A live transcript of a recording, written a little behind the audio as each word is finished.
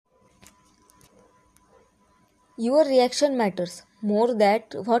Your reaction matters more than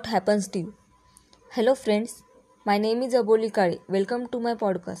what happens to you. Hello friends, my name is Aboli Kale. Welcome to my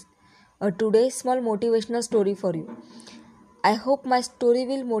podcast. Today's small motivational story for you. I hope my story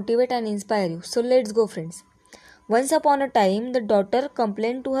will motivate and inspire you. So let's go friends. Once upon a time, the daughter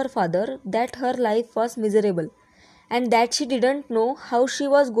complained to her father that her life was miserable and that she didn't know how she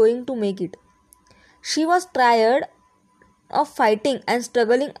was going to make it. She was tired of fighting and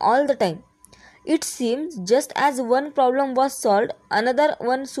struggling all the time. It seems just as one problem was solved, another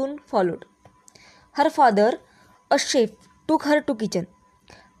one soon followed. Her father, a chef, took her to kitchen.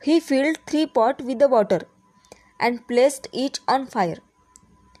 He filled 3 pots with the water and placed each on fire.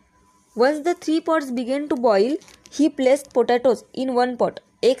 Once the 3 pots began to boil, he placed potatoes in one pot,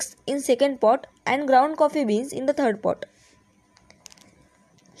 eggs in second pot, and ground coffee beans in the third pot.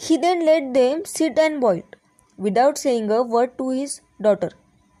 He then let them sit and boil, without saying a word to his daughter.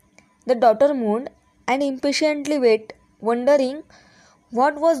 The daughter moaned and impatiently waited, wondering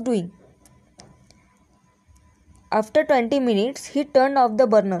what was doing. After 20 minutes, he turned off the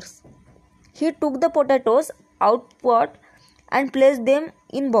burners. He took the potatoes out pot and placed them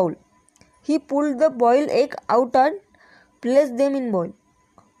in bowl. He pulled the boiled egg out and placed them in bowl.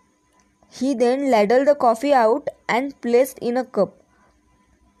 He then ladled the coffee out and placed in a cup.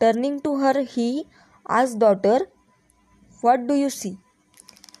 Turning to her, he asked daughter, "What do you see?"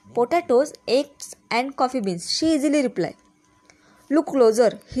 "Potatoes, eggs and coffee beans," she easily replied. "Look closer,"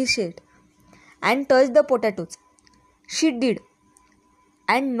 he said, and touched the potatoes. She did,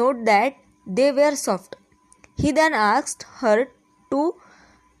 and noted that they were soft. He then asked her to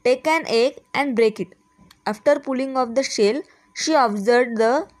take an egg and break it. After pulling off the shell, she observed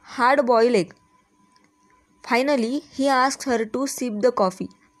the hard-boiled egg. Finally, he asked her to sip the coffee.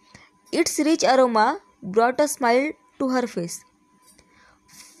 Its rich aroma brought a smile to her face.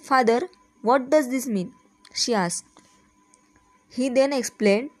 "Father, what does this mean?" she asked. He then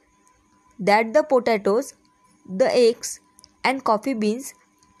explained that the potatoes, the eggs, and coffee beans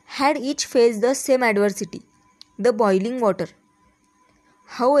had each faced the same adversity, the boiling water.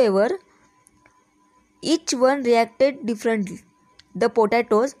 However, each one reacted differently. The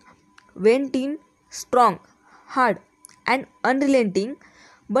potatoes went in strong, hard, and unrelenting,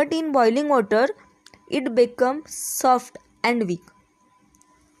 but in boiling water, it became soft and weak.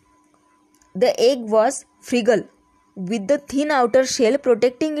 The egg was fragile, with the thin outer shell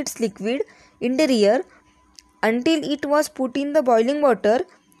protecting its liquid interior until it was put in the boiling water.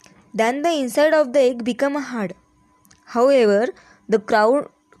 Then the inside of the egg became hard. However, the ground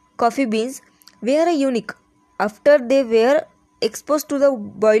coffee beans were unique. After they were exposed to the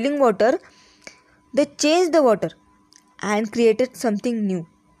boiling water, they changed the water and created something new.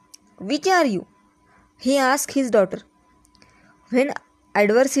 "Which are you?" he asked his daughter. "When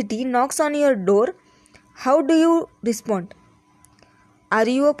adversity knocks on your door, how do you respond? Are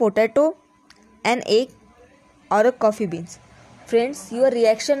you a potato, an egg, or a coffee beans?" Friends, your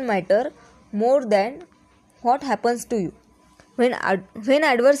reaction matters more than what happens to you. When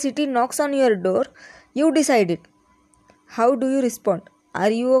adversity knocks on your door, you decide it. How do you respond?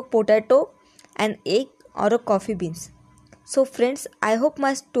 Are you a potato, an egg, or a coffee beans? So friends, I hope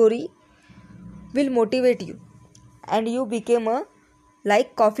my story will motivate you and you become a like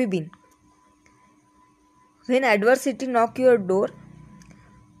coffee bean. When adversity knock your door,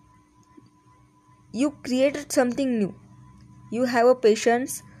 you created something new. You have a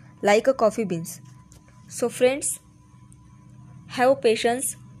patience like a coffee beans. So friends, have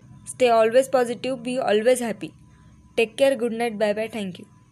patience, stay always positive, be always happy. Take care, good night, bye bye, thank you.